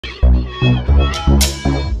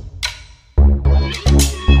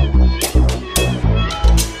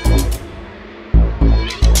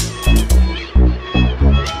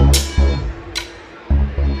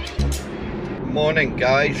morning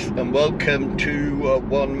guys, and welcome to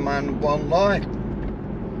One Man One Life.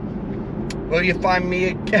 Well, you find me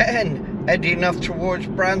again heading off towards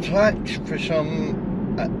Brands Hatch for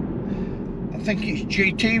some I think it's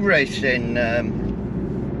GT racing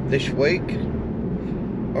this week,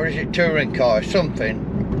 or is it touring car,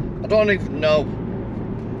 something, I don't even know.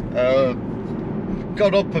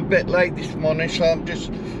 Got up a bit late this morning, so I'm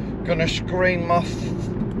just gonna scream off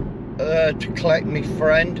to collect my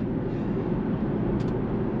friend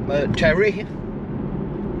Terry,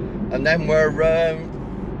 and then we're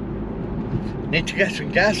need to get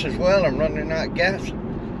some gas as well. I'm running out of gas.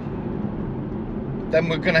 Then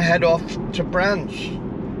we're gonna head off to Brands.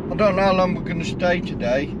 I don't know how long we're gonna stay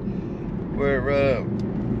today. We're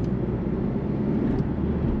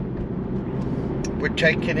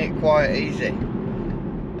taking it quite easy.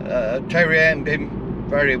 Terry ain't been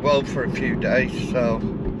very well for a few days, so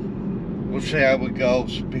we'll see how it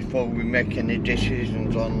goes before we make any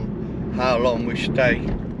decisions on how long we stay.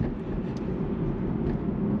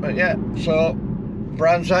 But yeah, so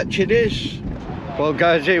Brands Hatch it is. Well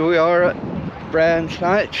guys, here we are at Brands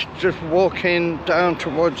Hatch, just walking down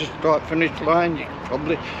towards the start finish line. You can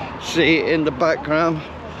probably see it in the background.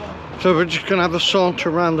 So we're just gonna have a saunter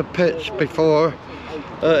around the pits before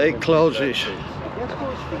it closes.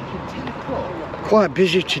 Quite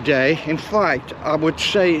busy today. In fact, I would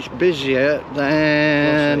say it's busier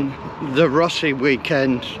than the Rossi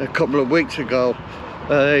weekend a couple of weeks ago.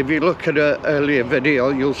 If you look at an earlier video,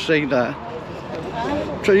 you'll see that.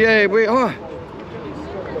 So yeah, here we are.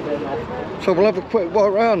 So we'll have a quick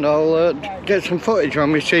walk around. I'll get some footage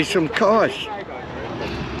when we see some cars.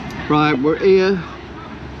 Right, we're here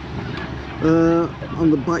on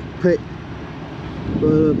the back pit,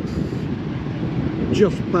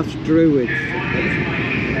 just past Druids.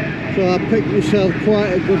 So I picked myself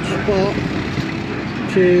quite a good spot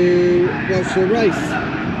to watch the race.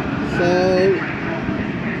 So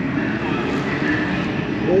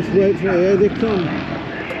let's wait for here they come.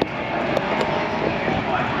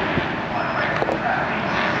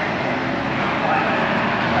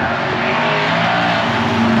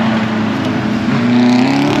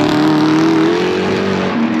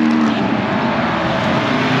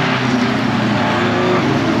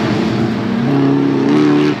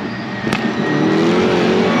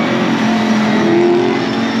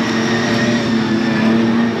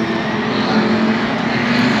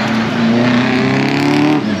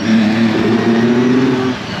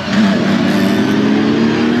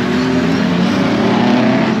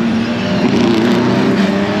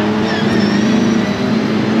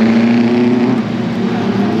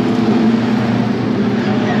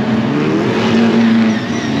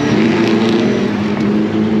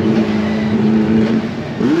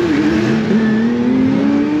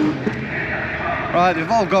 Right,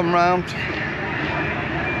 they've all gone round.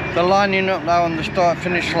 They're lining up now on the start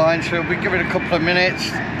finish line, so we give it a couple of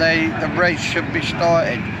minutes. The race should be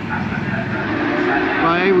started.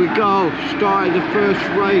 Right, here we go. Started the first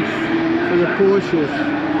race for the Porsches.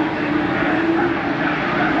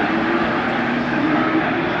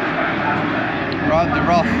 Right,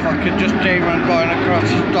 they're off. I could just see them going across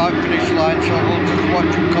the start finish line, so we'll just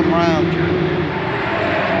watch them come round.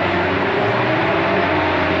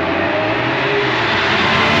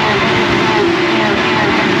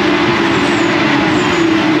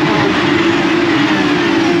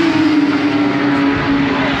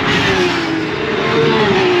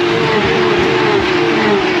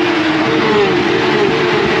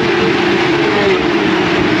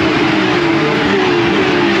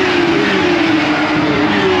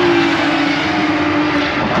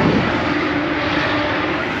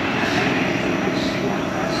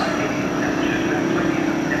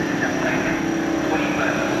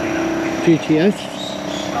 GTS,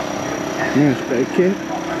 nice bit of kit.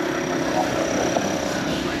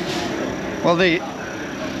 Well,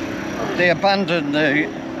 they abandoned the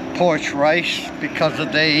Porsche race because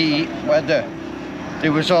of the weather.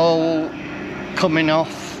 It was all coming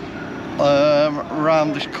off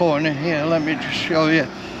around this corner here. Let me just show you.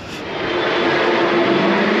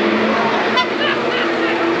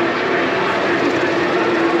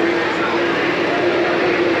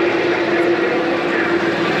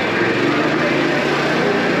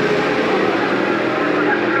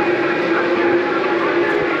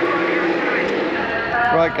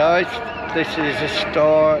 Right guys, this is the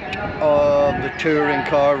start of the touring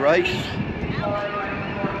car race.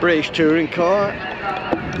 British touring car.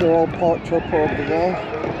 They're all parked up over there.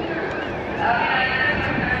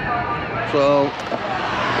 So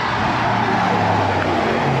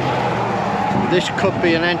this could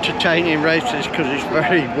be an entertaining race because it's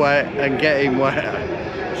very wet and getting wetter.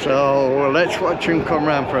 So let's watch them come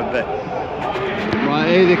round for a bit. Right,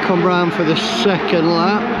 here they come round for the second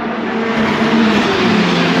lap.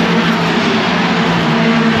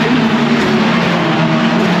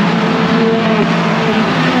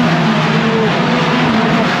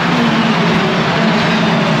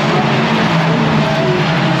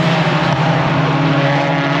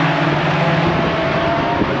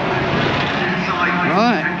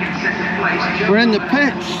 We're in the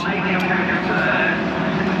pits.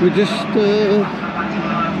 We just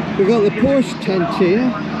we got the Porsche tent here.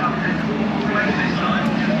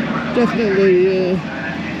 Definitely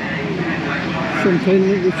something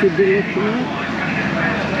that we should be looking at.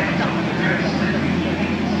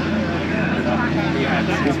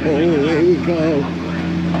 Oh, here we go.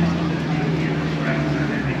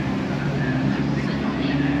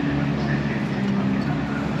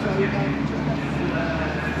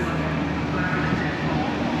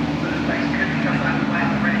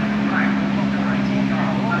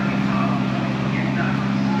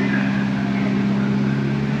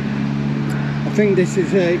 I think this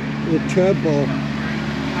is the turbo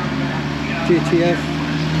GTF.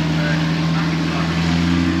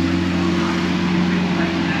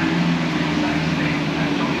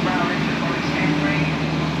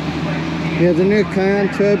 Yeah, the new Cayenne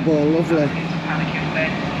turbo, lovely.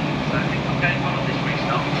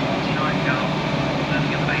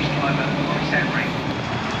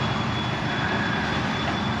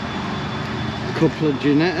 Couple of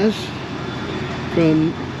Ginettas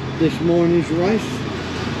from this morning's race.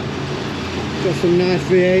 Got some nice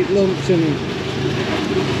V8 lumps in them.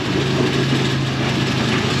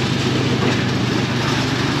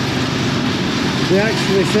 They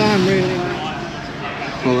actually sound really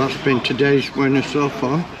nice. Well, that's been today's winner so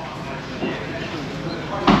far.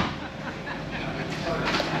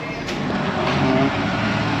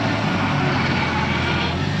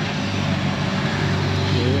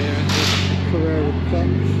 We're at the Carrara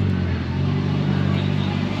Cups.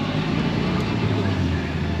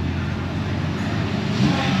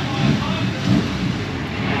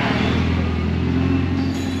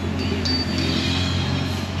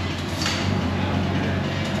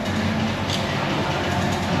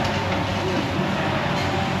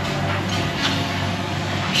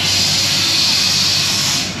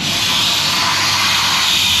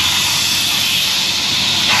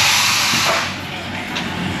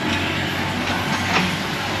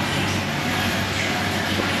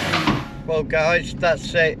 Well guys,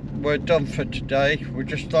 that's it, we're done for today. We're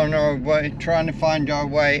just on our way, trying to find our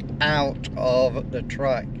way out of the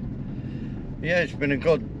track. Yeah, it's been a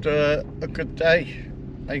good day.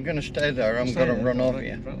 Are you going to stay there? I'm going to run over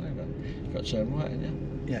you. You've got to turn right,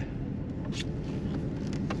 haven't you? Yeah.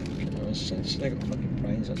 No sense, they've got fucking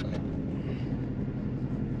brains, haven't they?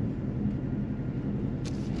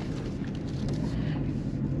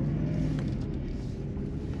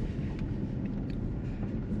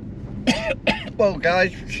 Well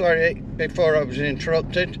guys, sorry before I was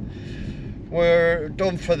interrupted. We're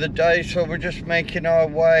done for the day, so we're just making our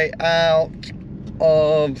way out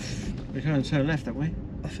of... We're going to turn left, aren't we?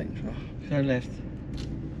 I think so. Go left.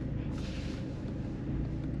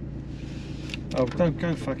 Oh, don't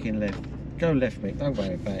go fucking left. Go left, mate, don't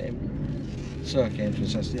worry about it. Circuit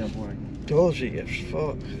entrance, that's the other way. Dorsey as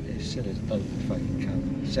fuck. It's silly, don't fucking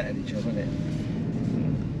come. Saturday job, isn't it?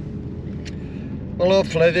 Well,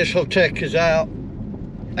 hopefully this will take us out.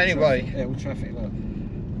 Anyway, yeah, all traffic, look.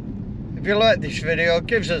 If you like this video,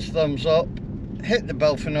 give us a thumbs up, hit the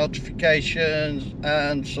bell for notifications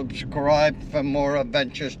and subscribe for more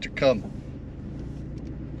adventures to come.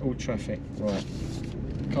 All traffic, right.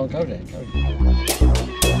 Can't go there, go.